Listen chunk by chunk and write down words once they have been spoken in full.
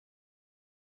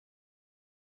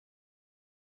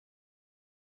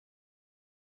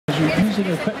you're using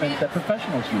equipment that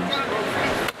professionals use.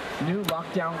 New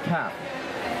lockdown cap.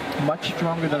 Much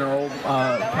stronger than our old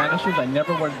canisters. I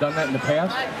never would have done that in the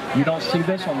past. You don't see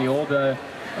this on the old,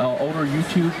 older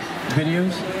YouTube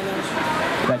videos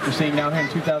that you're seeing now here in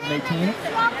 2018.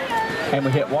 And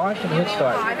we hit wash and we hit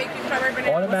start.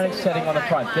 Automatic setting on the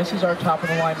front. This is our top of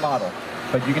the line model,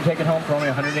 but you can take it home for only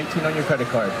 $118 on your credit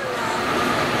card.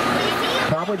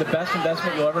 Probably the best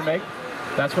investment you'll ever make.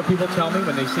 That's what people tell me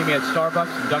when they see me at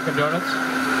Starbucks and Dunkin' Donuts.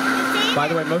 By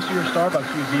the way, most of your Starbucks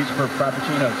use these for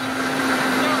frappuccinos.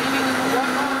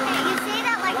 You say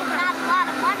that like it's not a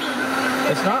lot of money.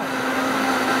 It's not.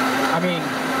 I mean,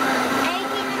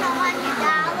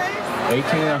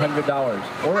 $18 and $100,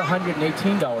 or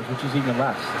 $118, which is even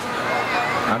less.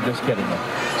 I'm just kidding you.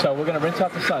 So we're going to rinse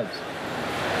out the suds.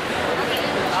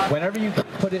 Whenever you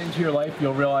put it into your life,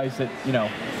 you'll realize that, you know,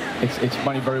 it's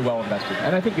money very well invested.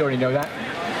 And I think you already know that.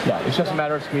 Yeah, it's just a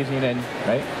matter of squeezing it in,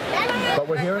 right? But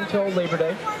we're here until Labor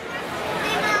Day.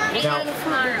 Now,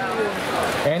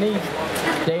 any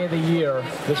day of the year,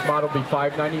 this model would be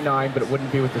 $5.99, but it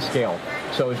wouldn't be with the scale.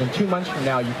 So in 2 months from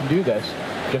now, you can do this.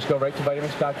 Just go right to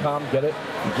Vitamix.com, get it.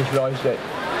 You just realize that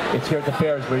it's here at the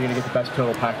fairs where you're going to get the best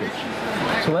total package.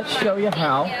 So let's show you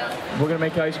how we're going to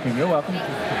make ice cream. You're welcome.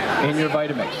 In your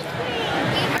Vitamix.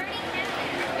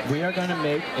 We are going to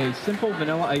make a simple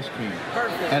vanilla ice cream.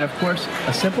 And of course,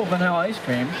 a simple vanilla ice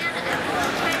cream,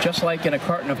 just like in a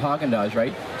carton of Haagen-Dazs,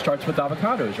 right? Starts with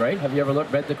avocados, right? Have you ever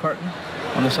read the carton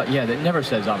on the side? Yeah, that never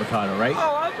says avocado, right?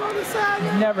 Oh, I'm on the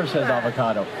side. Never says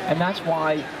avocado. And that's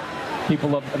why people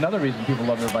love, another reason people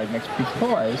love their Vitamix,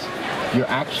 because you're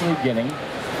actually getting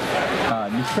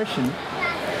nutrition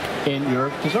in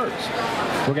your desserts.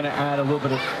 We're going to add a little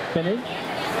bit of spinach.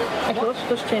 Actually,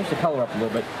 let's change the color up a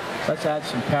little bit. Let's add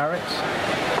some carrots.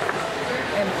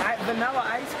 And vanilla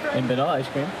ice cream? And vanilla ice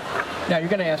cream. Now, you're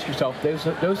going to ask yourself,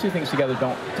 those two things together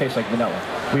don't taste like vanilla.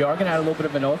 We are going to add a little bit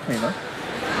of vanilla creamer.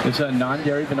 It's a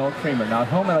non-dairy vanilla creamer. Now, at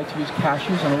home, I like to use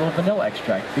cashews and a little vanilla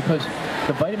extract because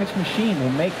the Vitamix machine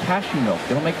will make cashew milk.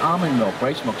 It'll make almond milk,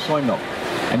 rice milk, soy milk.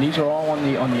 And these are all on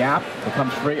the app. It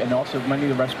comes free, and also many of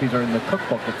the recipes are in the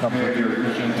cookbook that comes with your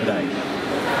machine today.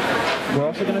 We're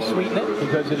also going to sweeten it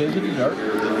because it is a dessert.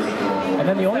 And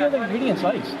then the only other ingredient is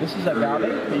ice. This is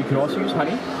agave, but you can also use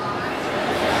honey.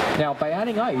 Now, by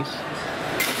adding ice,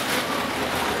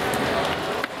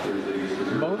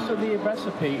 most of the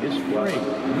recipe is free,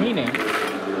 meaning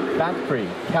fat-free,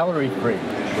 calorie-free.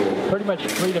 Pretty much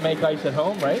free to make ice at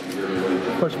home, right?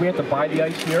 Of course, we have to buy the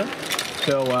ice here.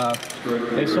 So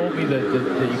they sold me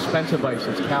the expensive ice.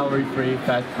 It's calorie-free,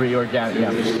 fat-free, organic. Yeah,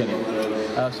 I'm just kidding.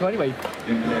 So anyway,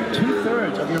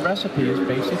 2/3 of your recipe is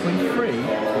basically free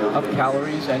of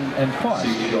calories and cost.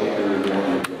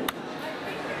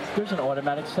 There's an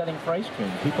automatic setting for ice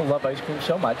cream. People love ice cream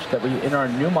so much that in our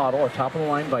new model, our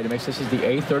top-of-the-line Vitamix, this is the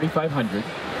A3500,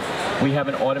 we have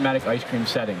an automatic ice cream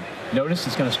setting. Notice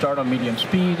it's going to start on medium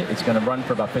speed. It's going to run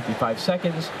for about 55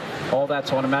 seconds. All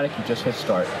that's automatic. You just hit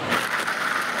start.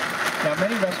 Now,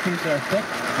 many recipes that are thick,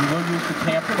 you will use the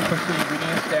tamper to push the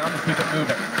ingredients down and keep it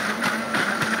moving.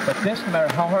 But this, no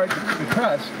matter how hard you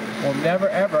press, will never,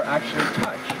 ever actually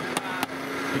touch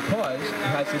because it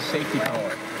has this safety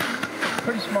collar.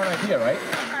 Pretty smart idea, right?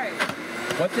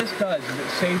 What this does is it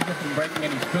saves you from breaking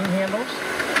any spoon handles,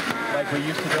 like we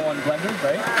used to do on blenders,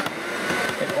 right?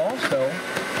 It also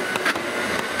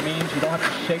means you don't have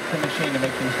to shake the machine to make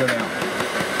things go down.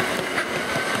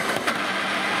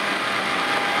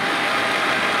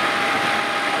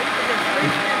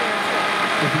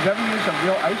 If you've ever used a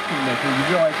real ice cream maker, you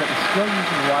realize that it's still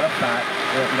using a lot of fat,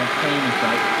 cream and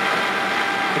such.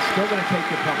 It's still going to take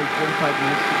you probably 45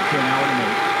 minutes to an hour to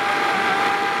make.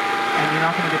 And you're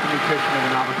not going to get the nutrition of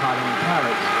an avocado and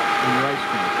carrots in your ice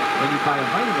cream. When you buy a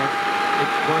Vitamix, it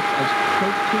works as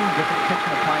 13 different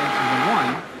kitchen appliances in one.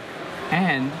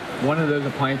 And one of those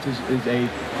appliances is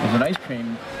an ice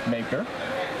cream maker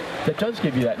that does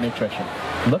give you that nutrition.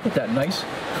 Look at that nice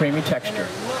creamy texture.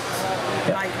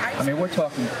 Yeah. I mean, we're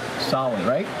talking solid,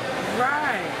 right?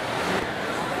 Right.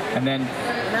 And then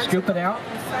scoop it out.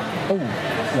 Oh,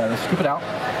 yeah, let's scoop it out.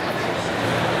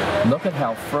 Look at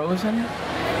how frozen.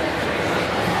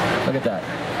 Look at that.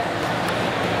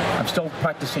 I'm still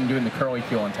practicing doing the curly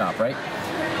feel on top, right?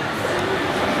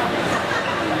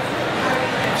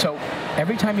 So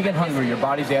every time you get hungry, your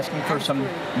body's asking for some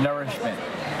nourishment.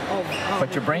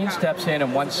 But your brain steps in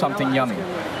and wants something yummy.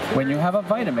 When you have a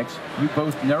Vitamix, you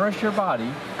both nourish your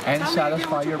body and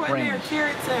satisfy your brain.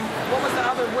 Carrots and what was the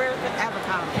other word?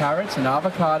 Avocado. Carrots and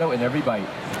avocado in every bite.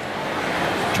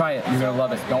 Try it. You're going to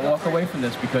love it. Don't walk away from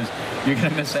this because you're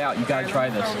going to miss out. You got to try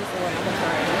this.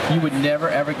 You would never,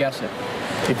 ever guess it.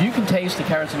 If you can taste the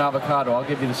carrots and avocado, I'll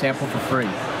give you the sample for free.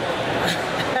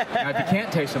 Now, if you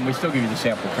can't taste them, we still give you the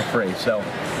sample for free. So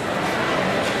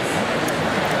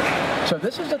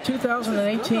this is the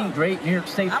 2018 Great New York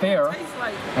State Fair,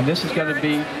 and this is going to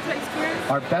be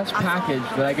our best package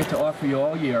that I get to offer you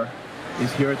all year.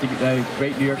 Is here at the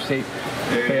Great New York State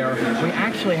Fair. We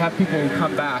actually have people who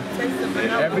come back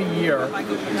every year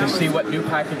to see what new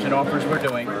package and offers we're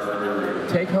doing.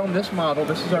 Take home this model.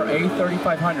 This is our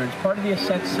A3500. It's part of the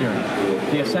Ascent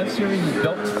series. The Ascent series is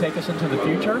built to take us into the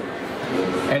future,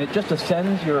 and it just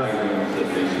ascends your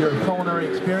culinary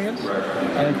experience,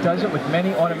 and it does it with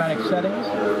many automatic settings.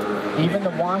 Even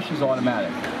the wash is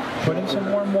automatic. Put in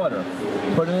some warm water.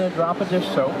 Put in a drop of dish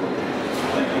soap.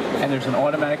 And there's an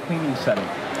automatic cleaning setting.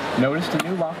 Notice the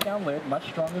new lockdown lid, much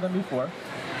stronger than before.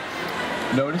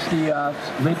 Notice the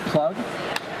lid plug.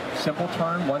 Simple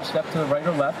turn, one step to the right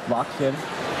or left, locks in,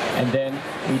 and then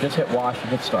we just hit wash and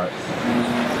hit start.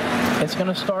 It's going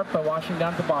to start by washing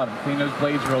down at the bottom. Clean those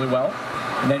blades really well.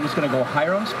 And then it's going to go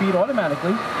higher on speed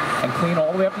automatically and clean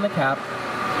all the way up in the cap,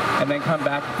 and then come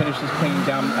back and finish this clean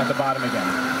down at the bottom again.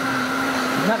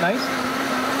 Isn't that nice?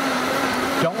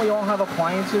 Don't we all have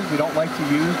appliances we don't like to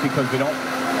use because we don't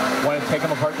want to take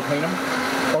them apart to clean them?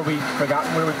 Or we've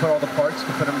forgotten where we put all the parts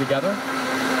to put them together?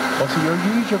 Well, so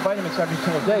you use your Vitamix every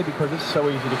single day because it's so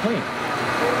easy to clean.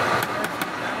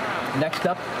 Next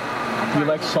up, you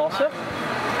like salsa?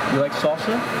 You like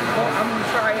salsa? Well, I'm going to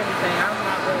try everything. I'm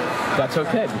not really. That's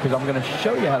okay, because I'm going to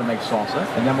show you how to make salsa,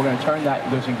 and then we're going to turn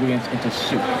those ingredients into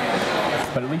soup.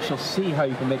 But at least you'll see how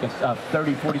you can make a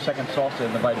 30, 40-second salsa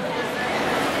in the Vitamix.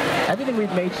 Everything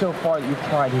we've made so far that you've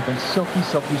tried has been silky,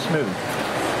 silky smooth.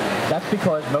 That's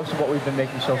because most of what we've been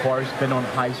making so far has been on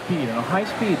high speed. And on high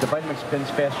speed, the Vitamix spins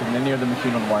faster than any other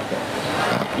machine on the market.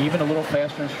 Even a little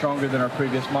faster and stronger than our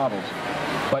previous models.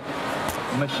 But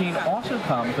the machine also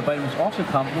comes, the Vitamix also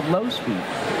comes with low speed.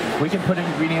 We can put in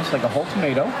ingredients like a whole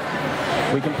tomato.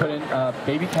 We can put in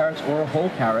baby carrots or a whole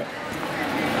carrot.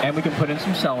 And we can put in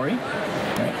some celery.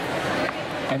 Right?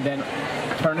 And then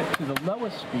turn it to the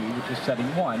lowest speed, which is setting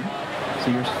 1. So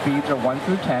your speeds are 1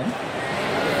 through 10.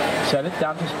 Set it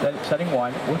down to setting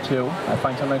 1 or 2. I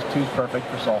find sometimes 2 is perfect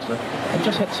for salsa. And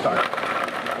just hit start.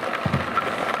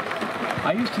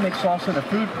 I used to make salsa in a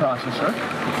food processor,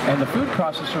 and the food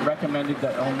processor recommended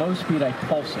that on low speed I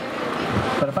pulse it.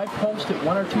 But if I pulsed it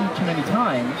 1 or 2 too many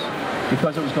times,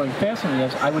 because it was going faster than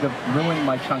this, I would have ruined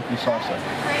my chunky salsa.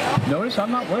 Notice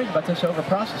I'm not worried about this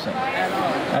over-processing.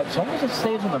 As long as it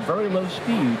stays on a very low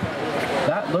speed,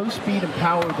 that low speed and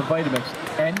power of the Vitamix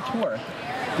and torque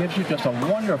gives you just a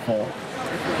wonderful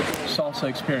salsa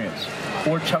experience.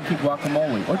 Or chunky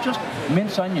guacamole, or just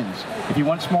minced onions. If you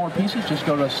want smaller pieces, just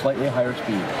go to a slightly higher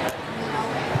speed.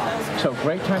 So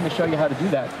great time to show you how to do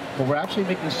that, but we're actually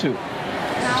making a soup.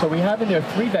 So we have in there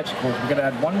 3 vegetables. We're going to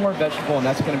add 1 more vegetable, and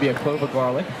that's going to be a clove of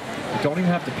garlic. You don't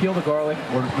even have to peel the garlic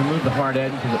or remove the hard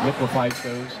end because it liquefies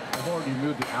those. I've already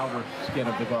removed the outer skin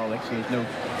of the garlic, so there's no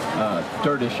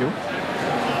dirt issue.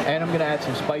 And I'm going to add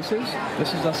some spices.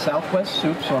 This is a Southwest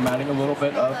soup, so I'm adding a little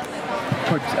bit of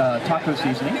taco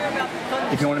seasoning.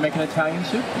 If you want to make an Italian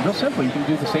soup, real simple. You can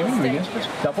do the same ingredients, just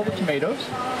double the tomatoes,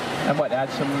 and add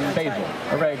some basil,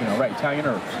 oregano, right, Italian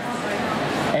herbs.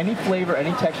 Any flavor,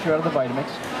 any texture out of the Vitamix,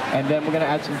 and then we're going to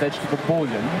add some vegetable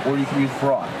bouillon, or you can use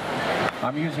broth.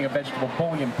 I'm using a vegetable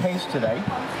bouillon paste today,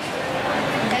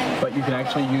 but you can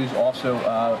actually use also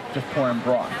just pour in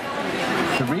broth.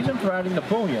 The reason for adding the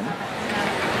bouillon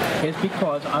is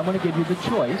because I'm going to give you the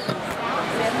choice.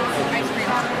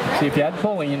 See, if you add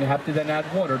bouillon, you have to then add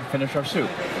water to finish our soup.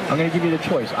 I'm going to give you the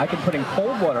choice. I can put in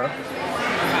cold water,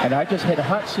 and I just hit a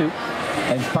hot soup,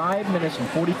 and 5 minutes and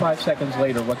 45 seconds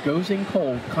later, what goes in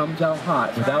cold comes out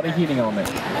hot without a heating element.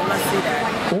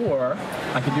 Or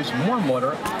I can do some warm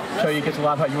water, show you it gets a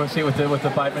lot hot. You want to see it with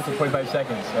the 5 minutes and 45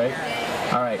 seconds, right?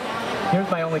 All right. Here's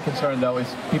my only concern, though, is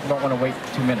people don't want to wait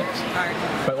 2 minutes.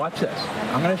 But watch this.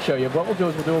 I'm going to show you. What we'll do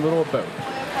is we'll do a little of both.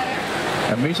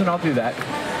 And the reason I'll do that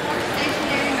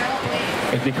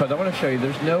is because I want to show you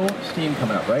there's no steam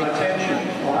coming up, right?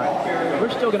 Attention. All right.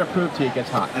 We're still going to prove to you it gets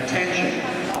hot. Attention.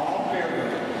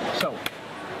 So,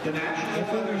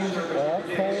 if we were using all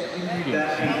cold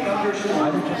ingredients, I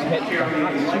would just hit the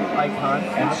hot soup icon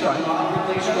in the front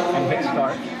and hit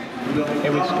start.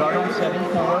 It would start on setting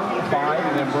 4, 5,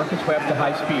 and then work its way up to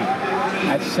high speed.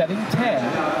 At setting 10,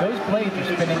 those blades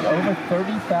are spinning over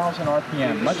 30,000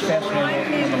 RPM, much faster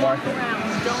than on the market.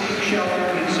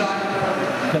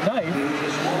 The knife,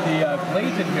 the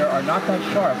blades in here are not that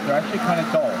sharp. They're actually kind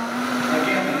of dull.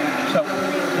 So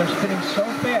they're spinning so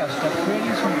fast that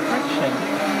creating some friction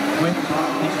with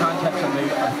the contents of the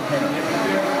container.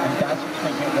 And that's what's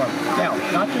making it warm. Now,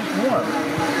 not just warm,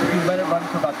 if you let it run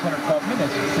for about 10 or 12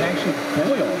 minutes, you can actually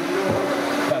boil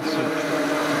that soup.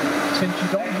 Since you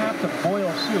don't have to boil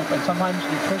soup, and sometimes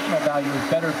nutritional value is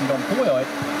better if you don't boil it,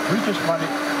 we just run it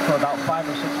for about 5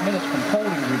 or 6 minutes from cold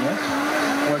ingredients,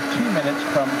 or 2 minutes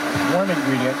from warm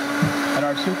ingredients, and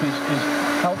our soup is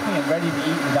healthy and ready to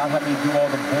eat without having to do all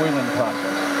the boiling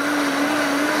process.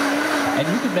 And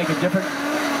you could make a different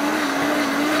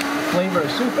flavor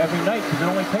of soup every night because it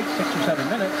only takes 6 or 7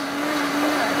 minutes.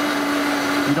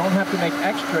 You don't have to make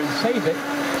extra and save it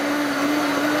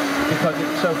because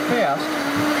it's so fast.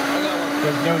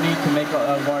 There's no need to make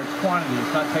a large quantity.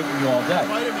 It's not taking you all day.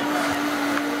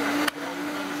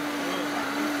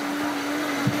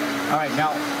 All right,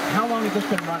 now, how long has this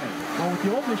been running? Well, with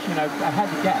the old machine, I had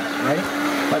to guess, right?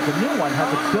 But the new one has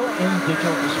a built-in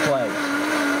digital display.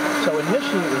 So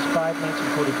initially, it was 5 minutes and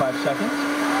 45 seconds.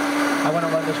 I want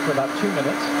to run this for about 2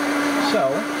 minutes.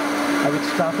 So I would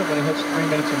stop it when it hits 3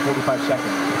 minutes and 45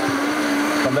 seconds.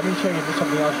 But let me show you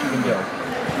something else you can do.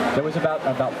 There was about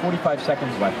 45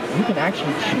 seconds left. You can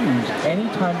actually choose any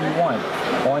time you want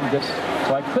on this.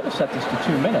 So I could have set this to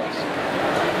 2 minutes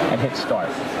and hit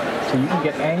start. So you can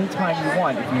get any time you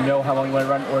want if you know how long you want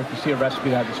to run, or if you see a recipe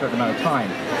that has a certain amount of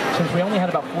time. Since we only had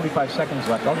about 45 seconds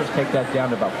left, I'll just take that down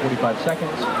to about 45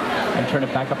 seconds and turn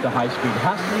it back up to high speed. It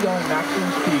has to be on maximum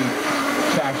speed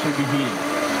to actually be heating.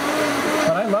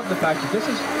 But I love the fact that this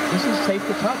is safe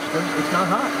to touch. It's not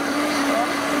hot.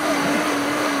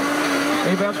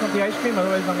 Anybody else want the ice cream?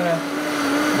 Otherwise, I'm going to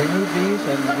remove these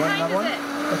and run another one.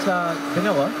 It's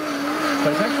vanilla,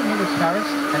 but it's actually made with carrots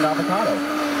and avocado.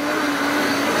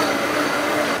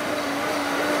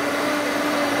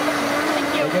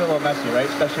 They get a little messy, right?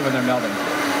 Especially when they're melting.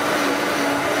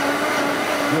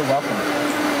 You're welcome.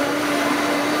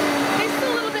 Tastes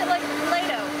a little bit like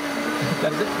Play-Doh.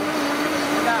 That's it?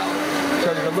 No.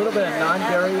 So there's a little bit of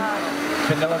non-dairy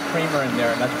vanilla creamer in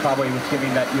there, and that's probably what's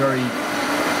giving that very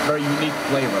unique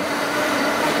flavor.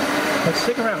 But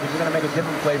stick around because we're going to make a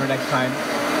different flavor next time.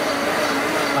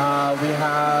 We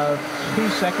have 2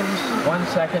 seconds, 1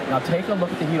 second. Now take a look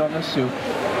at the heat on this soup.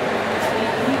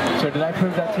 So did I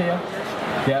prove that to you?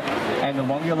 Yep. And the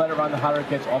longer you let it run, the hotter it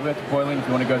gets, all the way up to boiling if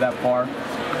you want to go that far.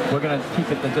 We're going to keep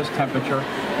it at this temperature.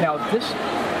 Now this,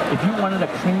 if you wanted a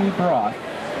creamy broth,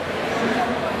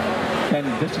 then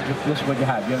this is what you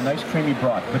have. You have a nice creamy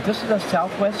broth. But this is a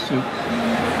Southwest soup.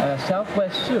 And a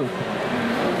Southwest soup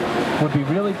would be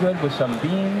really good with some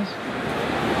beans,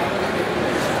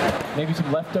 maybe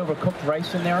some leftover cooked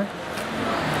rice in there.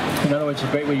 In other words, it's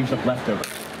a great way to use up leftovers.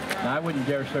 Now, I wouldn't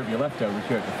dare serve you leftovers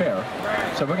here at the fair,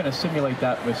 so we're going to simulate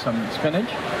that with some spinach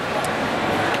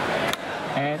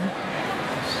and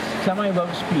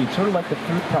semi-low speed, sort of like the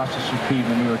food processor speed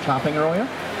when we were chopping earlier.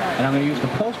 And I'm going to use the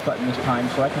pulse button this time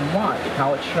so I can watch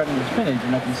how it's shredding the spinach,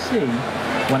 and I can see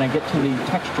when I get to the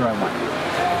texture I want.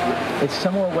 It's a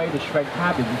similar way to shred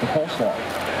cabbage with the coleslaw.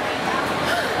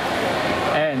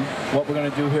 And what we're going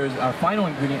to do here is our final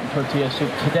ingredient in tortilla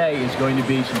soup today is going to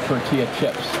be some tortilla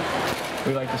chips.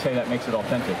 We like to say that makes it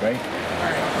authentic, right?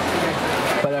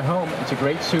 But at home, it's a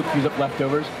great soup. Use up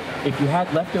leftovers. If you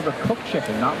had leftover cooked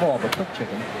chicken, not raw, but cooked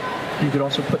chicken, you could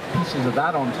also put pieces of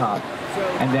that on top.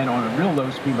 And then on a real low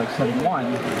speed, like setting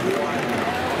 1,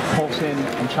 pulse in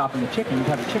and chop in the chicken. You'd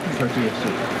have a chicken tortilla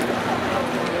soup.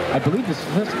 I believe the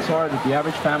statistics are that the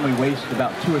average family wastes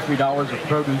about $2 or $3 of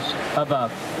produce,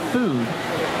 of food,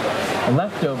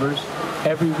 leftovers,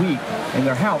 every week in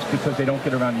their house because they don't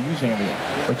get around to using everything.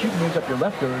 But you can use up your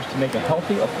leftovers to make a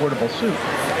healthy, affordable soup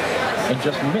in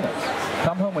just minutes.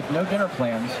 Come home with no dinner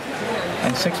plans,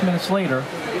 and 6 minutes later,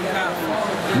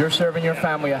 you're serving your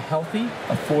family a healthy,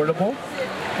 affordable,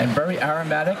 and very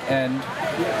aromatic and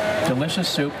delicious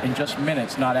soup in just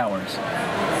minutes, not hours.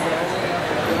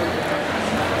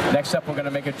 Next up, we're going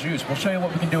to make a juice. We'll show you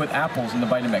what we can do with apples in the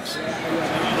Vitamix.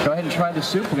 Go ahead and try the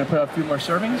soup. We're going to put out a few more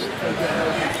servings.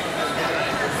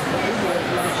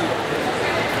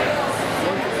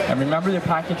 And remember the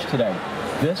package today.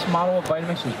 This model of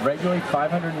Vitamix is regularly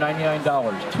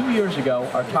 $599. 2 years ago,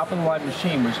 our top-of-the-line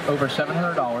machine was over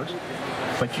 $700,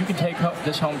 but you can take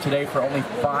this home today for only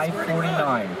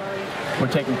 $549. We're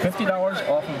taking $50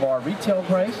 off of our retail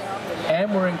price,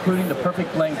 and we're including the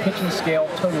Perfect Blend kitchen scale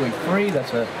totally free.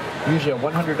 That's usually a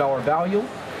 $100 value.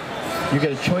 You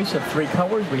get a choice of 3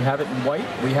 colors. We have it in white,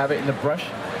 we have it in the brushed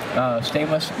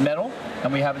stainless metal,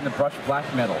 and we have it in the brushed black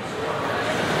metal.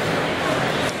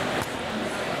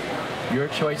 Your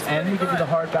choice, and we give you the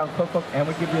hardbound cookbook, and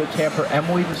we give you a tamper, and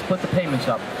we'll even split the payments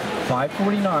up.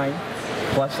 $549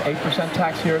 plus 8%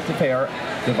 tax here at the fair,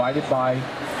 divided by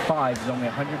 5 is only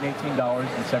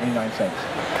 $118.79.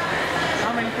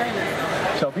 How many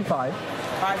payments? So it'll be 5.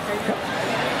 5 payments?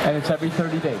 And it's every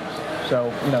 30 days.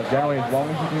 So, you know, generally as long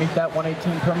as you can meet that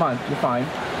 118 per month, you're fine.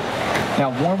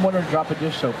 Now, warm water, drop of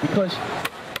dish soap, because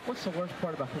what's the worst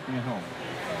part about cooking at home?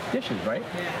 Dishes, right?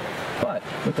 Yeah. But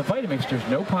with the Vitamix, there's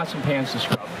no pots and pans to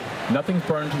scrub. Nothing's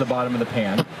burned to the bottom of the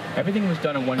pan. Everything was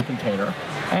done in one container.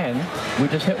 And we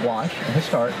just hit wash and hit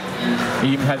start. It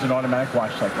even has an automatic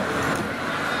wash cycle.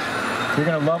 You're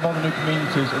going to love all the new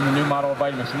conveniences in the new model of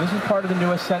Vitamix. And this is part of the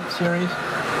new Ascent series.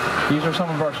 These are some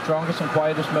of our strongest and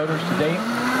quietest motors to date.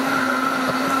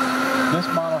 This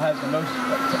model has the most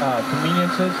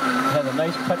conveniences. It has a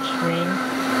nice touch screen.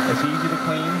 It's easy to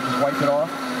clean. Just wipe it off.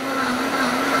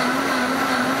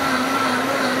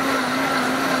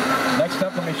 Next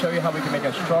up, let me show you how we can make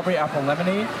a strawberry apple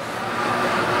lemonade.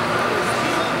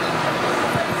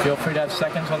 Feel free to have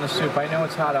seconds on the soup. I know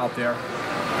it's hot out there.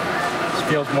 This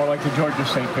feels more like the Georgia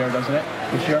State Fair, doesn't it?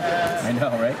 This year? I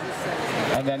know, right?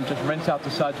 And then just rinse out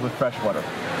the suds with fresh water.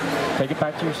 Take it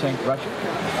back to your sink, brush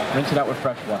it, rinse it out with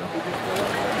fresh water.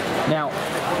 Now,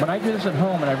 when I do this at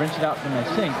home and I rinse it out from my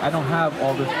sink, I don't have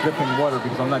all this dripping water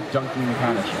because I'm not dunking the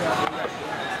canister.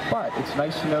 But it's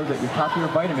nice to know that your top of your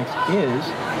Vitamix is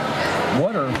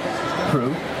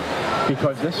waterproof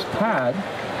because this pad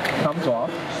comes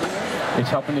off. It's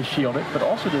helping to shield it, but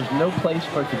also there's no place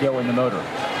for it to go in the motor.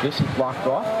 This is blocked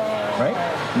off, right?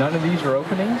 None of these are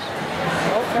openings.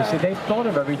 You see, they've thought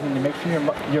of everything to make sure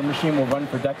your machine will run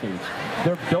for decades.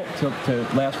 They're built to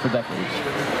last for decades.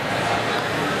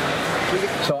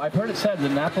 So I've heard it said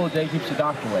that an apple a day keeps the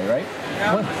doctor away, right?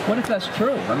 Yeah. What if that's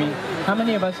true? I mean, how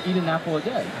many of us eat an apple a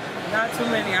day? Not too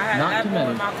many. I had an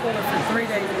apple in my cooler for 3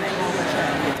 days and they won't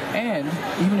check. And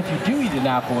even if you do eat an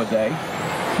apple a day,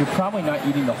 you're probably not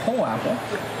eating the whole apple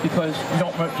because you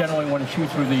don't generally want to chew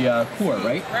through the core,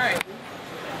 right? Right.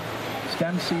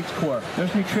 Stem, seeds, core.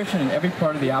 There's nutrition in every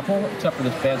part of the apple except for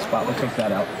this bad spot. We'll take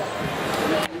that out.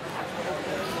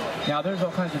 Now, there's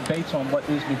all kinds of debates on what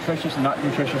is nutritious and not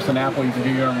nutritious in apple. You can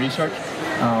do your own research.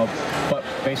 But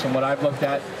based on what I've looked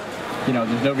at, you know,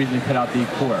 there's no reason to cut out the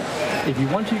core. If you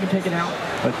want to, you can take it out.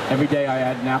 But every day I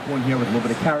add an apple in here with a little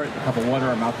bit of carrot, a cup of water,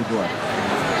 I'm out the door.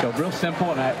 So real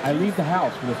simple, and I leave the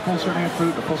house with a full serving of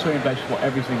fruit, a full serving of vegetable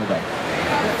every single day.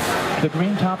 The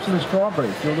green tops of the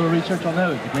strawberries, do a little research on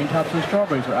those. The green tops of the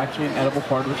strawberries are actually an edible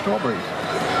part of the strawberries.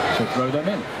 So throw them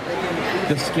in.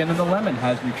 The skin of the lemon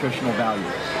has nutritional value.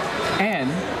 And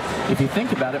if you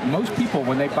think about it, most people,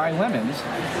 when they buy lemons,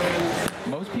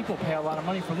 most people pay a lot of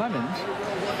money for lemons,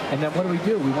 and then what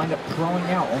do? We wind up throwing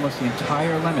out almost the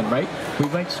entire lemon, right? We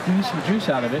might squeeze some juice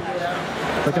out of it,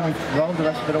 but then we throw the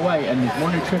rest of it away, and there's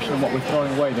more nutrition in what we're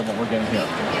throwing away than what we're getting here.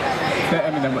 I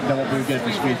mean, than what we would get if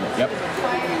we squeeze it, yep.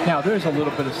 Now, there's a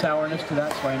little bit of sourness to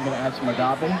that, so I'm going to add some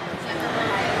agave.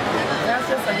 That's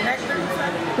just a nectar?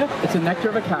 Yep, it's a nectar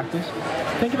of a cactus.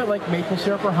 Think of it like maple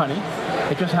syrup or honey.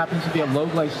 It just happens to be a low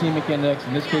glycemic index,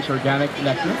 in this case organic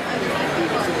nectar.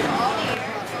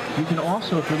 You can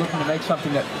also, if you're looking to make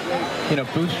something that, you know,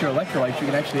 boosts your electrolytes, you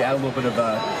can actually add a little bit of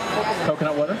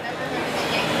coconut water.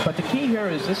 But the key here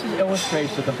is this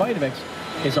illustrates that the Vitamix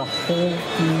is a whole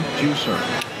food juicer.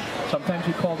 Sometimes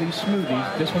we call these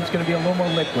smoothies. This one's going to be a little more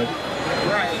liquid,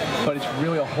 but it's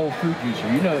really a whole food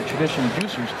juicer. You know that traditional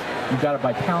juicers, you've got to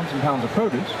buy pounds and pounds of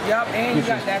produce. Yep, and you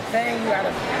got that thing,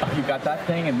 you got that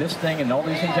thing and this thing and all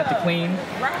these things you have to clean.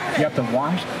 You have to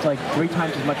wash. It's like 3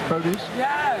 times as much produce.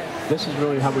 Yes. This is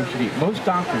really how we should eat. Most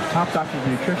doctors, top doctors of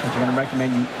nutrition, are going to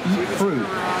recommend you eat fruit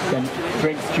than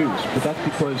drink juice. But that's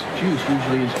because juice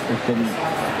usually has been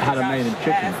how to made in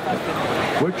chicken.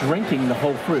 We're drinking the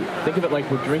whole fruit. Think of it like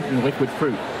we're drinking liquid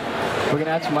fruit. We're going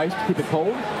to add some ice to keep it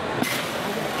cold.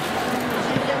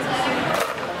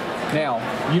 Now,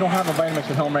 you don't have a Vitamix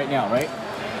at home right now, right?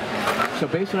 So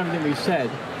based on everything we said,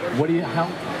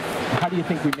 how do you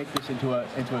think we make this into a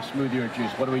smoothie or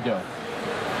juice? What do?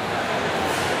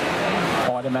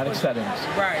 Automatic settings.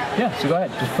 Right. Yeah, so go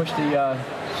ahead. Just push the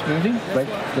smoothie, right,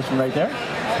 this one right there.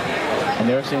 And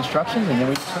there's the instructions, and then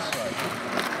we just start.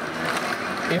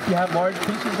 If you have large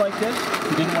pieces like this,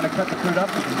 if you didn't want to cut the fruit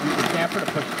up, you can use the tamper to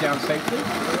push it down safely.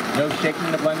 No shaking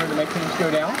the blender to make things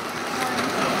go down.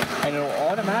 And it'll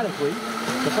automatically,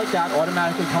 just like that,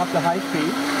 automatically pump to high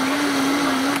speed.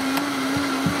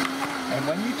 And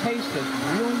when you taste this,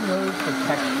 really notice the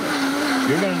texture.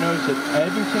 You're going to notice that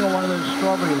every single one of those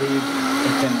strawberry leaves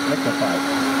has been liquefied.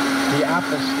 The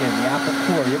apple skin, the apple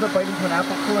core. You ever bite into an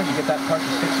apple core and you get that part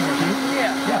that sticks in your teeth?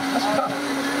 Yeah. Yeah, that's tough.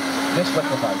 This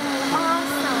liquefied.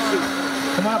 Awesome.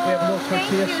 Come on, we have a little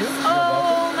tortilla soup.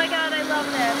 Oh my God, I love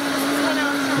this. This is what I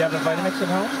was Do you have a Vitamix at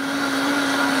home?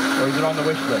 Or is it on the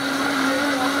wish list?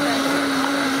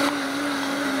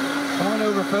 Come on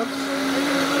over, folks.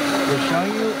 We're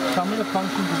showing you some of the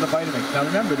functions of the Vitamix. Now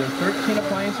remember, there's 13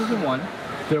 appliances in one.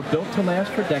 They're built to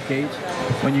last for decades.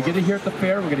 When you get it here at the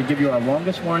fair, we're going to give you our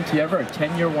longest warranty ever, a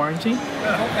 10-year warranty.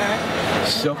 Okay.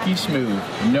 Silky smooth,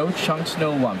 no chunks,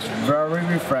 no lumps, very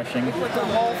refreshing. Put the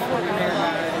whole fruit in there,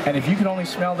 guys. And if you can only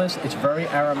smell this, it's very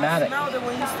aromatic. I smelled it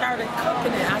when you started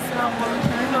cooking it. I smelled one,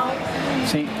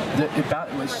 See,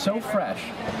 it was so fresh.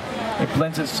 It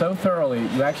blends it so thoroughly,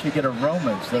 you actually get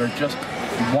aromas that are just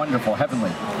wonderful,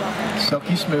 heavenly.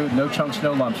 Silky smooth, no chunks,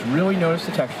 no lumps. Really notice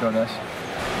the texture on this.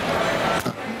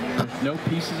 There's no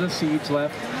pieces of seeds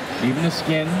left. Even the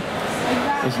skin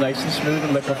is nice and smooth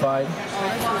and liquefied.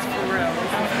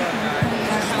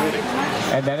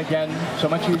 And then again, so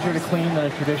much easier to clean than a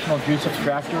traditional juice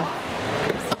extractor.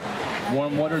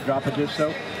 Warm water, drop of dish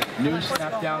soap. New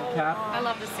snap-down cap. I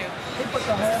love the soup.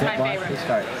 It's my favorite.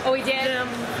 Start. Oh, we did?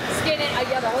 Skin it. I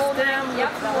got the whole thing. Yep.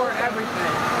 For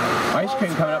everything. Ice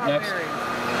cream coming up next.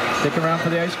 Stick around for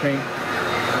the ice cream. I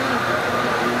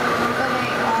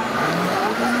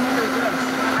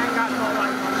ain't got no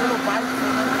like little bites.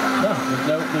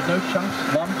 No, there's no chunks,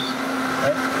 lumps.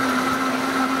 Right?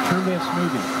 Truly a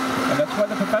smoothie. And that's why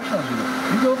the professionals use it.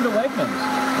 You go over to Wegmans.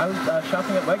 I was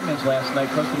shopping at Wegmans last night,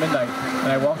 close to midnight,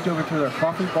 and I walked over to their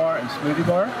coffee bar and smoothie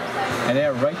bar, and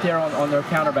there, right there on their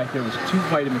counter back there was 2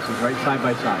 Vitamixes right side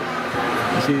by side.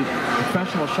 You see,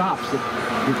 professional shops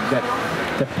that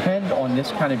depend on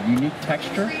this kind of unique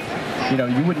texture, you know,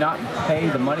 you would not pay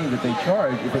the money that they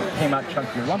charge if it came out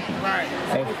chunky or lumpy. Right.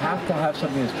 They have to have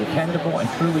something that's dependable and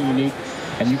truly unique,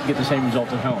 and you can get the same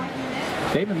results at home.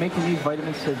 They've been making these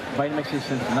Vitamixes since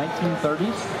the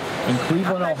 1930s in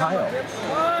Cleveland, Ohio.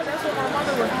 That's what my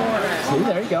mother was born at. See,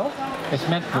 there you go. It's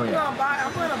meant for you. I'm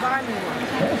gonna buy me one.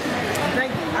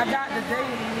 Yeah. I got the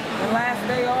last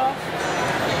day off,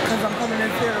 because I'm coming in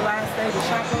here the last day to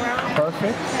shop around.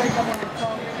 Perfect.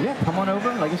 Yeah, come on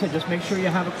over. Like I said, just make sure you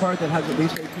have a card that has at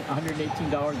least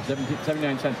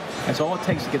 $118.79. That's all it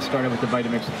takes to get started with the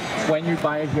Vitamix when you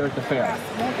buy it here at the fair.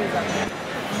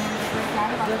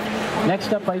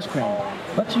 Next up, ice cream.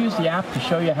 Let's use the app to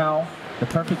show you how the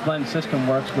Perfect Blend system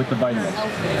works with the Vitamix.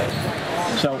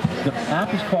 So the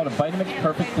app is called a Vitamix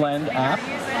Perfect Blend app.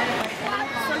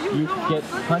 You get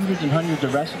hundreds and hundreds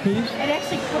of recipes.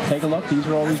 Take a look. These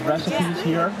are all these recipes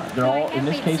here. They're all, in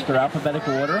this case, they're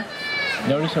alphabetical order.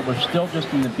 Notice that we're still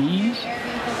just in the B's.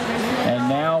 And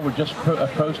now we're just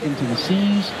approaching to the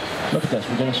C's. Look at this.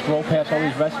 We're going to scroll past all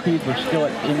these recipes. We're still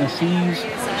in the C's.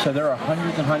 So there are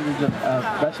hundreds and hundreds of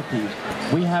recipes.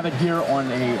 We have it here on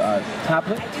a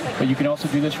tablet, but you can also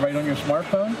do this right on your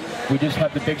smartphone. We just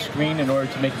have the big screen in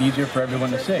order to make it easier for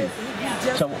everyone to see.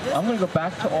 So I'm going to go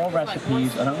back to all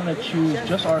recipes, and I'm going to choose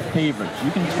just our favorites.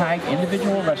 You can tag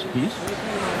individual recipes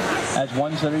as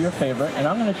ones that are your favorite, and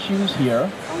I'm going to choose here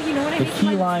the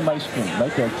key lime ice cream,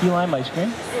 right there, key lime ice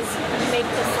cream.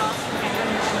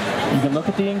 You can look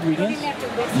at the ingredients,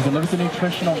 you can look at the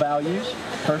nutritional values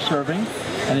per serving,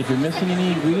 and if you're missing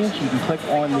any ingredients, you can click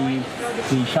on the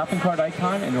shopping cart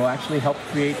icon, and it will actually help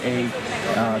create a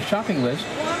shopping list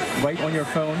right on your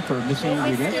phone for missing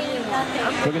ingredients.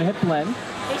 We're going to hit blend.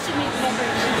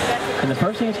 And the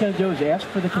first thing it's going to do is ask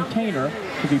for the container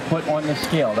to be put on the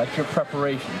scale. That's your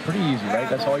preparation. Pretty easy, right?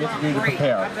 That's all you have to do to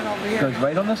prepare. It goes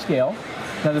right on the scale.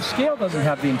 Now the scale doesn't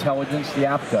have the intelligence the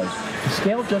app does. The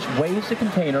scale just weighs the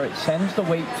container. It sends the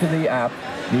weight to the app.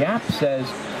 The app says,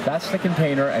 that's the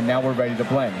container, and now we're ready to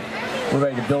blend. We're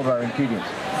ready to build our ingredients.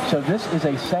 So this is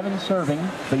a 7 serving,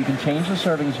 but you can change the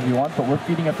servings if you want, but we're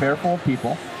feeding a fair full of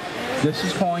people. This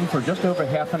is calling for just over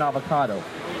half an avocado.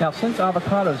 Now, since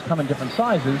avocados come in different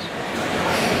sizes,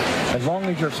 as long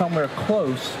as you're somewhere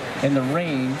close in the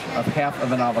range of half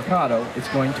of an avocado, it's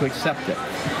going to accept it.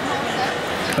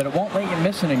 But it won't let you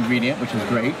miss an ingredient, which is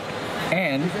great,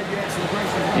 and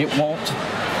it won't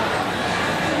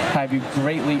have you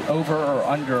greatly over or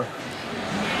under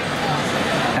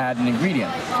add an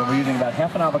ingredient. So we're using about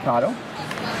half an avocado.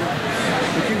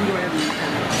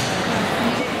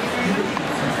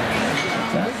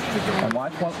 And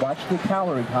watch the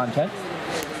calorie content.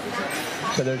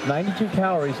 So there's 92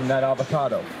 calories in that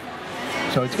avocado.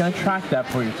 So it's going to track that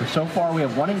for you. So far we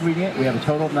have 1 ingredient, we have a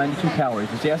total of 92 calories.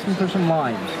 It's asking for some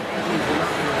limes.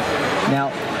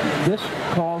 Now, this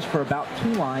calls for about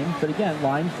 2 limes, but again,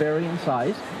 limes vary in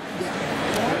size.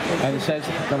 And it says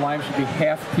the lime should be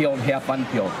half peeled, half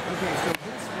unpeeled.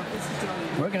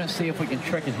 We're going to see if we can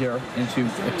trick it here into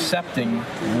accepting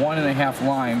 1.5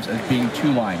 limes as being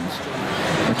 2 limes.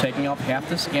 We're taking off half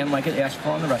the skin like it asked for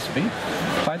on the recipe.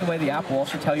 By the way, the app will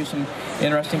also tell you some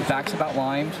interesting facts about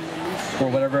limes or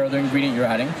whatever other ingredient you're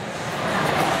adding.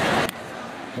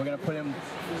 We're going to put in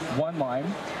 1 lime,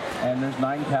 and there's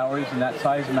 9 calories in that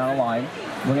size amount of lime.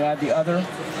 We're going to add the other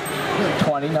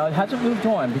 20. Now, it hasn't moved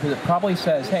on because it probably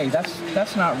says, hey,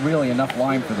 that's not really enough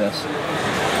lime for this.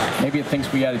 Maybe it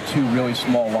thinks we added 2 really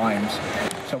small limes.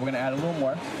 So we're going to add a little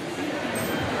more.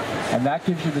 And that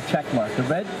gives you the check mark. The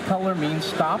red color means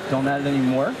stop, don't add it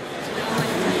anymore.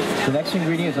 The next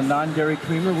ingredient is a non-dairy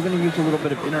creamer. We're going to use a little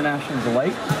bit of International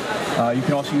Delight. You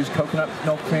can also use coconut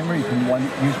milk creamer. You can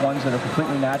use ones that are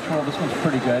completely natural. This one's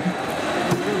pretty good.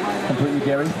 Completely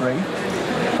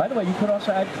dairy-free. By the way, you could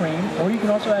also add cream, or you can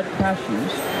also add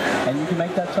cashews. And you can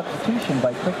make that substitution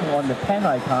by clicking on the pen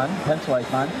icon, pencil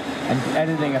icon, and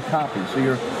editing a copy. So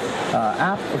your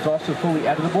app is also fully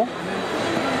editable.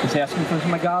 It's asking for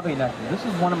some agave nectar. This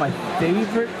is one of my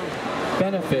favorite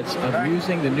benefits of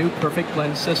using the new Perfect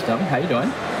Blend system. How you doing?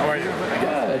 How are you?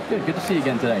 Good to see you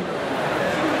again today.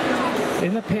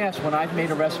 In the past, when I've made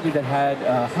a recipe that had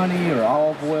honey or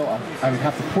olive oil, I would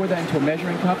have to pour that into a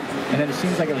measuring cup, and then it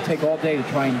seems like it would take all day to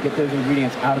try and get those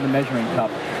ingredients out of the measuring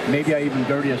cup. Maybe I even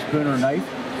dirty a spoon or a knife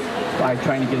by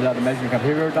trying to get it out of the measuring cup. Have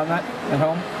you ever done that at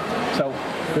home? So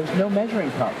there's no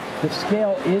measuring cup. The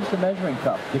scale is the measuring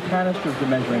cup. The canister is the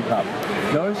measuring cup.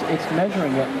 Notice it's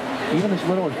measuring it even as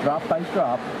little as drop by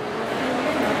drop,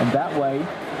 and that way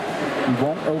you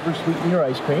won't oversweeten your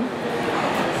ice cream.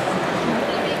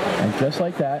 And just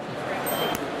like that,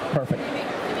 perfect.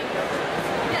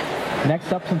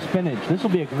 Next up, some spinach. This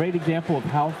will be a great example of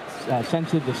how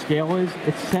sensitive the scale is.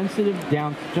 It's sensitive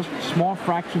down to just small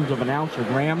fractions of an ounce or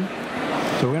gram.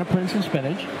 So we're going to put in some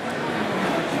spinach.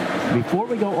 Before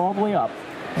we go all the way up,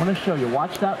 I want to show you.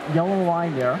 Watch that yellow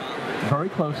line there very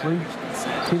closely.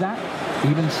 See that?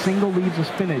 Even single leaves of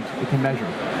spinach, it can measure.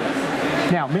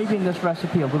 Now, maybe in this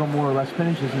recipe, a little more or less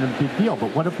spinach isn't a big deal,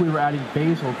 but what if we were adding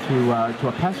basil to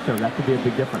a pesto? That could be a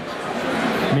big difference.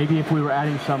 Maybe if we were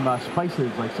adding some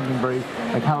spices, like something very,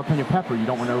 like jalapeno pepper, you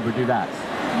don't want to overdo that.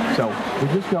 So we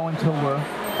just go until we're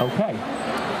okay.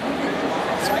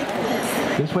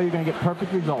 This way you're going to get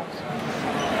perfect results.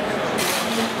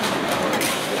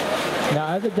 Now,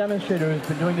 as a demonstrator who's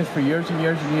been doing this for years and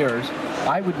years and years,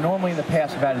 I would normally in the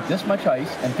past have added this much ice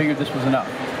and figured this was enough.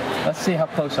 Let's see how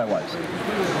close I was.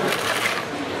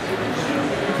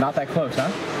 Not that close, huh?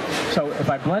 So if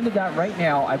I blended that right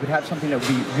now, I would have something that would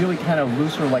be really kind of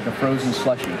looser, like a frozen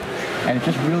slushie. And it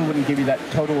just really wouldn't give you that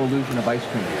total illusion of ice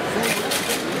cream.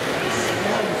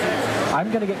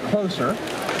 I'm going to get closer,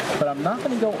 but I'm not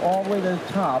going to go all the way to the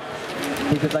top,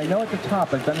 because I know at the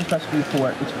top, I've done this recipe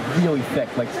before, it's really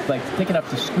thick, like thick enough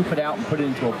to scoop it out and put it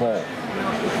into a bowl.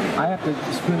 I have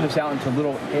to spoon this out into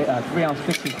little 3-ounce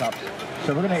Dixie cups.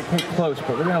 So we're going to get close,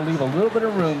 but we're going to leave a little bit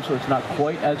of room so it's not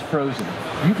quite as frozen.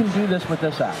 You can do this with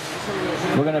this app.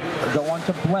 We're going to go on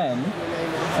to blend,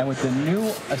 and with the new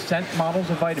Ascent models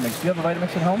of Vitamix. Do you have a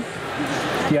Vitamix at home?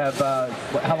 Do you have,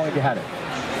 how long have you had it?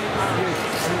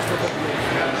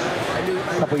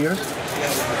 A couple years?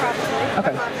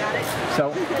 Okay. So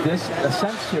this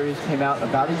Ascent series came out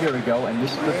about a year ago, and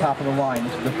this is the top of the line.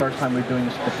 This is the first time we're doing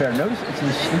this at the fair. Notice it's in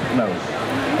sleep mode.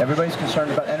 Everybody's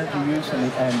concerned about energy use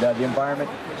and the environment,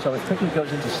 so it quickly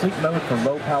goes into sleep mode for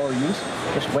low power use.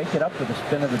 Just wake it up with a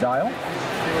spin of the dial.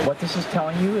 What this is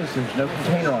telling you is there's no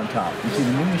container on top. You see,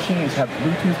 the new machines have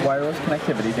Bluetooth wireless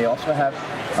connectivity. They also have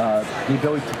the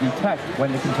ability to detect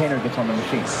when the container gets on the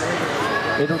machine.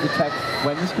 It'll detect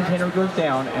when this container goes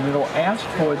down, and it'll ask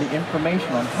for the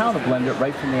information on how to blend it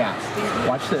right from the app.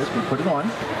 Watch this. We put it on.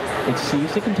 It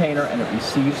sees the container, and it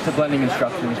receives the blending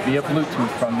instructions via Bluetooth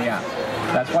from the app.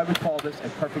 That's why we call this a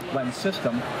perfect blend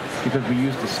system, because we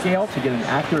use the scale to get an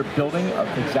accurate building of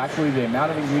exactly the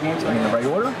amount of ingredients and in the right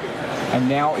order. And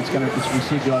now it's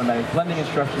received the automatic blending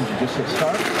instructions. You just hit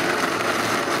start.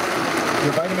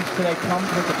 Your Vitamix today comes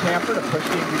with a tamper to push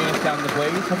the ingredients down the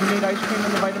blaze. Have you made ice cream in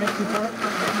the Vitamix before?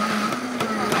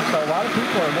 So a lot of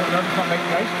people are a little nervous about making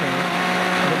ice cream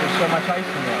because there's so much ice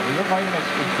in there. Your Vitamix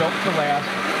is built to last,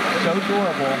 so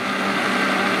durable,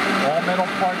 all metal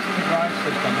parts in the grind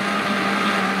system,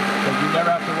 that you never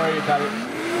have to worry about it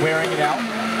wearing it out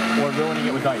or ruining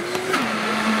it with ice.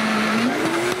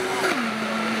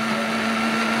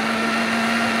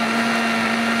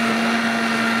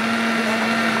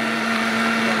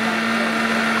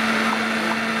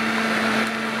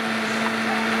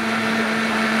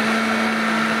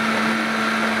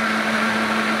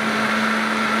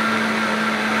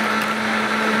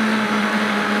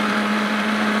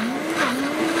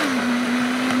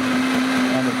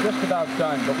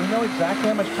 Done, but we know exactly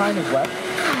how much time is left,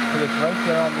 because it's right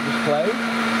there on the display.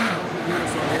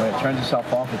 When it turns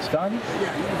itself off, it's done.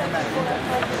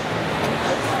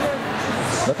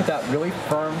 Look at that really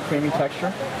firm, creamy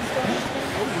texture.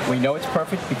 We know it's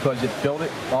perfect because it built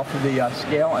it off of the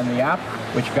scale and the app,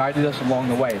 which guided us along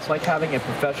the way. It's like having a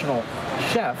professional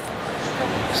chef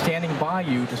standing by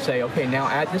you to say, okay, now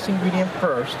add this ingredient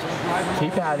first,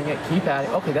 keep adding it, keep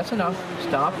adding, okay, that's enough,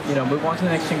 stop, move on to the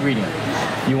next ingredient.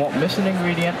 You won't miss an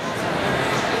ingredient,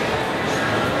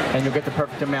 and you'll get the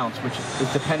perfect amounts, which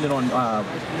is dependent on,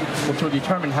 which will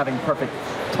determine having perfect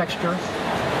texture,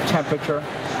 temperature,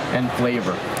 and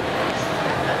flavor.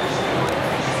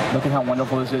 Look at how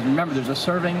wonderful this is. Remember, there's a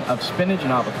serving of spinach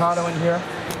and avocado in here.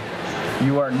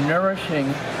 You are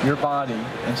nourishing your body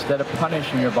instead of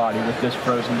punishing your body with this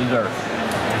frozen dessert.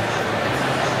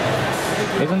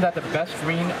 Isn't that the best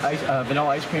green vanilla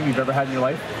ice cream you've ever had in your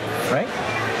life? Right?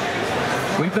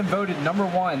 We've been voted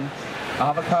 #1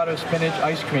 avocado spinach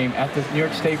ice cream at the New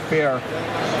York State Fair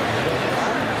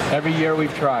every year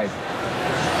we've tried.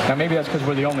 Now maybe that's because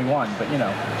we're the only one, but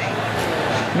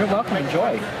you're welcome,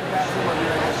 enjoy.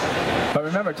 But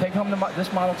remember, take home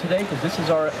this model today because this is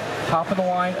our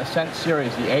top-of-the-line Ascent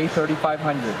series, the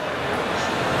A3500.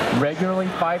 Regularly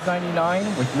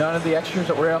 $5.99 with none of the extras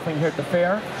that we're offering here at the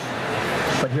fair.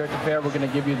 But here at the fair, we're going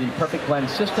to give you the Perfect Blend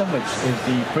system, which is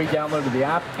the free download of the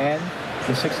app, and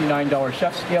the $69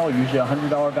 chef scale, usually a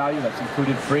 $100 value. That's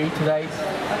included free today.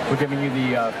 We're giving you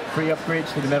the free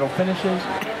upgrades to the metal finishes.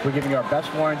 We're giving you our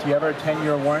best warranty ever, a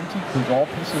 10-year warranty, includes all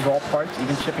pieces, all parts,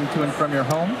 even shipping to and from your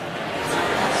home.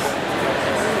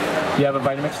 Do you have a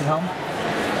Vitamix at home?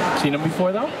 Seen them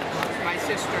before, though? My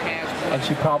sister has one. And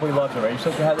she probably loves it, right? Your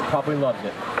sister has it, probably loves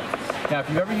it. Now, if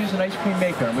you've ever used an ice cream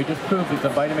maker, and we just proved that the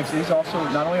Vitamix is also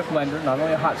not only a blender, not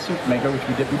only a hot soup maker, which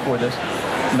we did before this,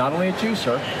 not only a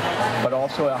juicer, but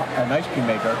also an ice cream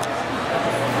maker.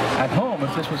 At home,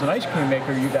 if this was an ice cream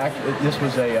maker, this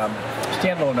was a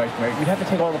standalone ice cream maker, you'd have to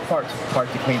take all the parts apart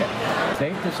to clean it.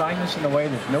 They've designed this in a way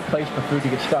there's no place for food to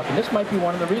get stuck. And this might be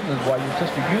one of the reasons why your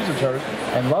sister uses hers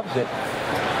and loves it,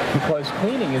 because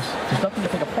cleaning there's nothing to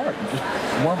take apart. You just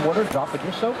warm water, drop it in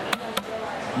your soap,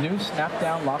 new snap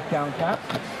down, lock down cap,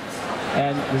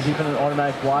 and there's even an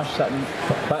automatic wash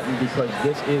button because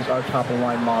this is our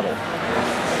top-of-the-line model.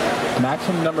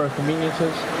 Maximum number of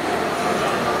conveniences,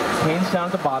 panes down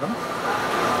at the bottom.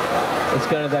 It's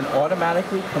going to then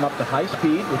automatically come up to high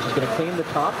speed, which is going to clean the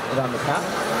top around the cap.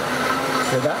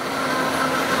 Hear that?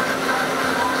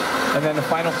 And then the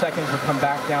final seconds will come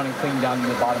back down and clean down to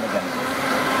the bottom again.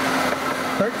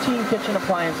 13 kitchen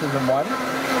appliances in one.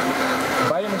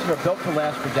 Vitamix are built to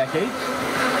last for decades.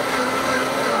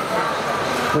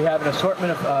 We have an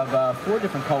assortment of 4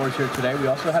 different colors here today. We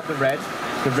also have the red.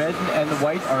 The red and the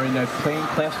white are in a plain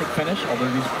plastic finish, although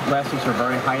these plastics are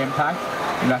very high impact.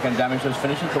 You're not going to damage those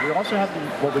finishes. But we also have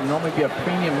what would normally be a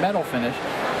premium metal finish,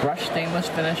 brushed stainless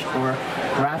finish, or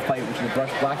graphite, which is a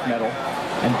brushed black metal.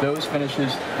 And those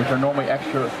finishes, which are normally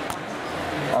extra,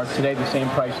 are today the same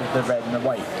price as the red and the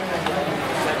white.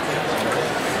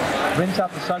 Rinse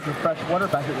out the suds with fresh water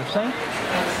back at your sink,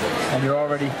 and you're all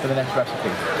ready for the next recipe.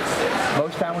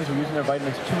 Most families are using their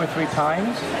Vitamix 2 or 3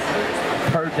 times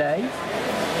per day,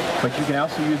 but you can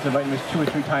also use the Vitamix 2 or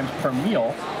 3 times per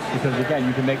meal, because again,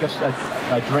 you can make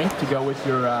a drink to go with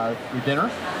your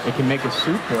dinner. It can make a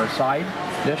soup or a side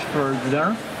dish for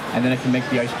dinner, and then it can make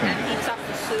the ice cream. It eats up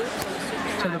the soup,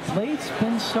 so the blade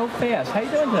spins so fast. How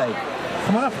you doing today?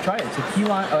 Come on up, try it. It's a key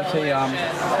lime. It's a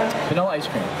vanilla ice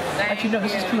cream. Actually, no,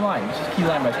 this is key lime. This is key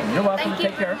lime ice cream. You're welcome.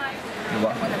 Take care. You're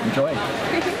welcome. Enjoy. I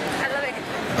love it.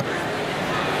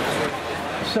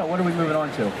 So, what are we moving on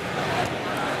to?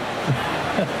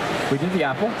 We did the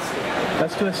apple.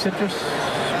 Let's do a citrus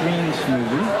green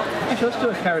smoothie. Actually, let's do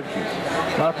a carrot juice.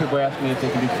 A lot of people ask me if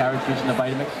they can do carrot juice in the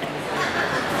Vitamix.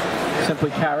 Simply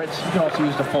carrots. You can also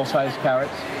use the full-size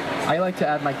carrots. I like to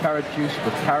add my carrot juice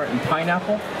with carrot and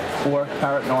pineapple, or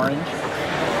carrot and orange.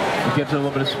 It gives it a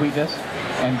little bit of sweetness.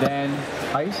 And then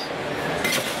ice.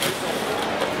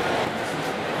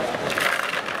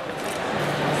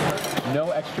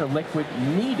 No extra liquid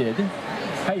needed.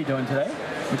 How you doing today?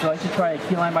 Would you like to try a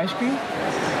key lime ice cream?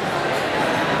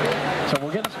 So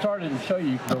we'll get it started and show you.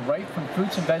 You can go right from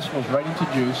fruits and vegetables right into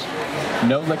juice.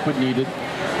 No liquid needed.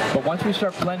 But once we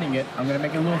start blending it, I'm going to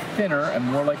make it a little thinner and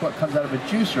more like what comes out of a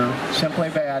juicer, simply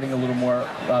by adding a little more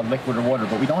liquid or water.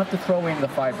 But we don't have to throw away the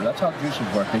fiber. That's how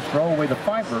juicers work. They throw away the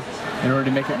fiber in order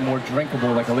to make it more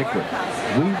drinkable like a liquid.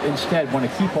 We instead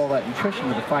want to keep all that nutrition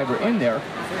with the fiber in there.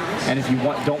 And if you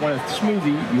don't want a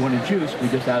smoothie, you want a juice, we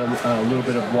just add a little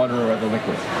bit of water or other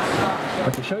liquid.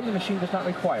 But to show you the machine does not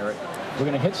require it, we're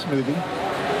going to hit smoothie.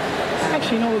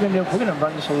 Actually, you know what we're going to do? We're going to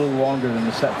run this a little longer than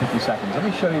the set 50 seconds. Let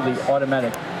me show you the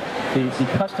automatic the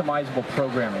customizable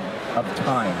programming of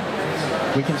time.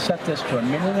 We can set this to 1.5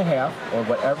 minutes or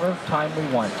whatever time we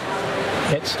want.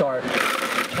 Hit start,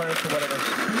 turn it to whatever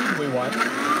speed we want,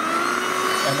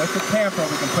 and with the tamper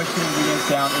we can push the ingredients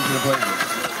down into the blender.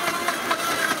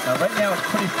 Now right now it's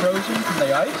pretty frozen from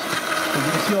the ice. As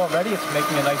you can see already it's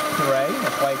making a nice puree.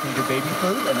 That's why you can do baby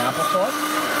food and applesauce.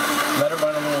 Let it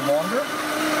run a little longer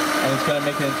and it's going to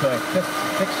make it into a thick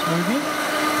smoothie.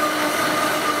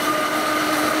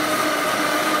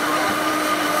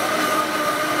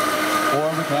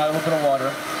 Or we can add a little bit of water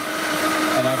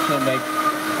and actually make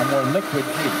a more liquid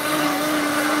juice.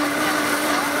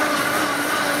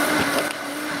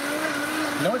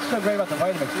 You know what's so great about the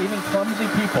Vitamix? Even clumsy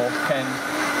people can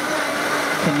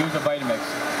use a Vitamix.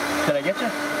 Did I get you?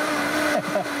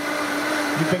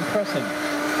 You've been christened.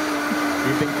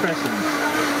 You've been christened.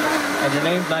 And your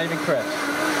name's not even Chris.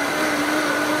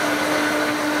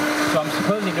 So I'm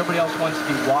supposing nobody else wants to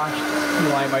be washed key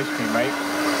lime ice cream, right?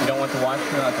 You don't want to wash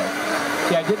it? Okay.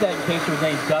 See, I did that in case there was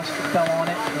any dust that fell on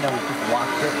it. You know, we just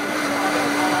washed it.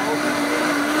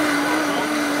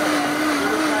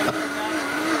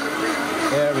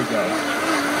 There we go.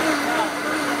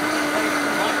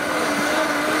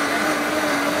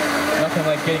 Nothing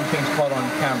like getting things caught on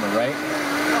camera, right?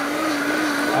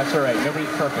 That's all right.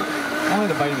 Nobody's perfect. Only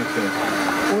the Vitamix is.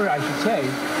 Or I should say,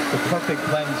 the perfect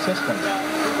blend system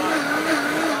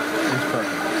is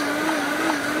perfect.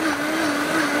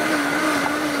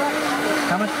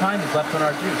 How much time is left on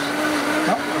our juice?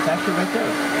 Oh, it's actually right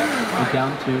there. It's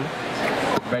down to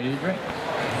ready to drink.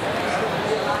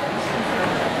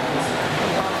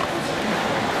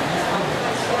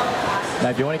 Now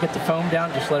if you want to get the foam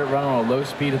down, just let it run on a low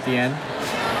speed at the end.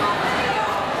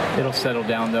 It'll settle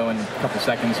down though in a couple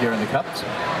seconds here in the cups.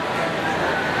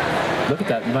 Look at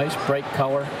that nice bright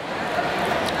color.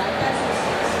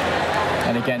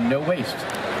 And again, no waste.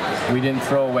 We didn't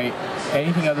throw away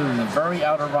anything other than the very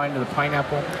outer rind of the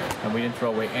pineapple, and we didn't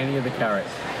throw away any of the carrot.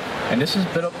 And this is a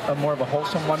bit of more of a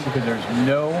wholesome one because there's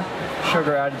no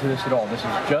sugar added to this at all. This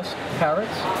is just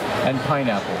carrots and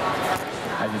pineapple.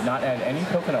 I did not add any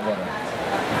coconut water.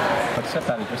 But except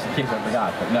that just in case I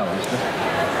forgot, but no, it's just...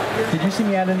 Did you see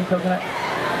me add any coconut?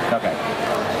 Okay.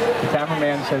 The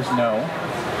cameraman says no.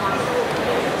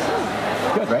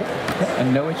 Good, right?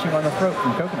 And no itching on the throat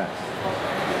from coconut.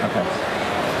 Okay.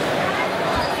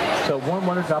 So warm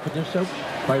water, drop of dish soap.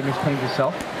 Vitamix cleans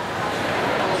itself.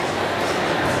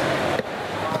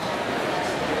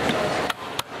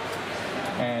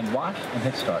 And wash and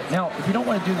hit start. Now, if you don't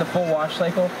want to do the full wash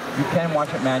cycle, you can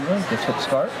wash it manually. Just hit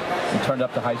start and turn it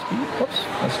up to high speed. Whoops,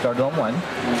 let's start it on 1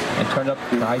 and turn it up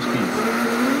to high speed.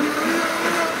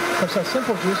 So a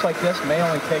simple juice like this may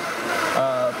only take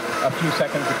a few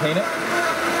seconds to clean it.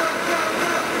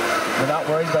 We're not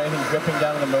worried about anything dripping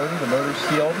down in the motor. The motor's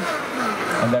sealed.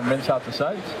 And then rinse out the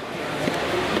sides.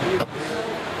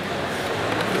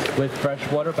 With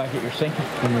fresh water back at your sink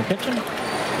in your kitchen.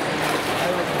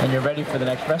 And you're ready for the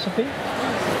next recipe.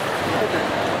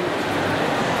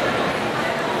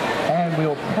 And we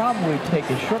will probably take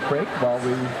a short break while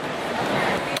we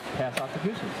pass out the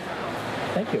juices.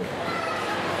 Thank you.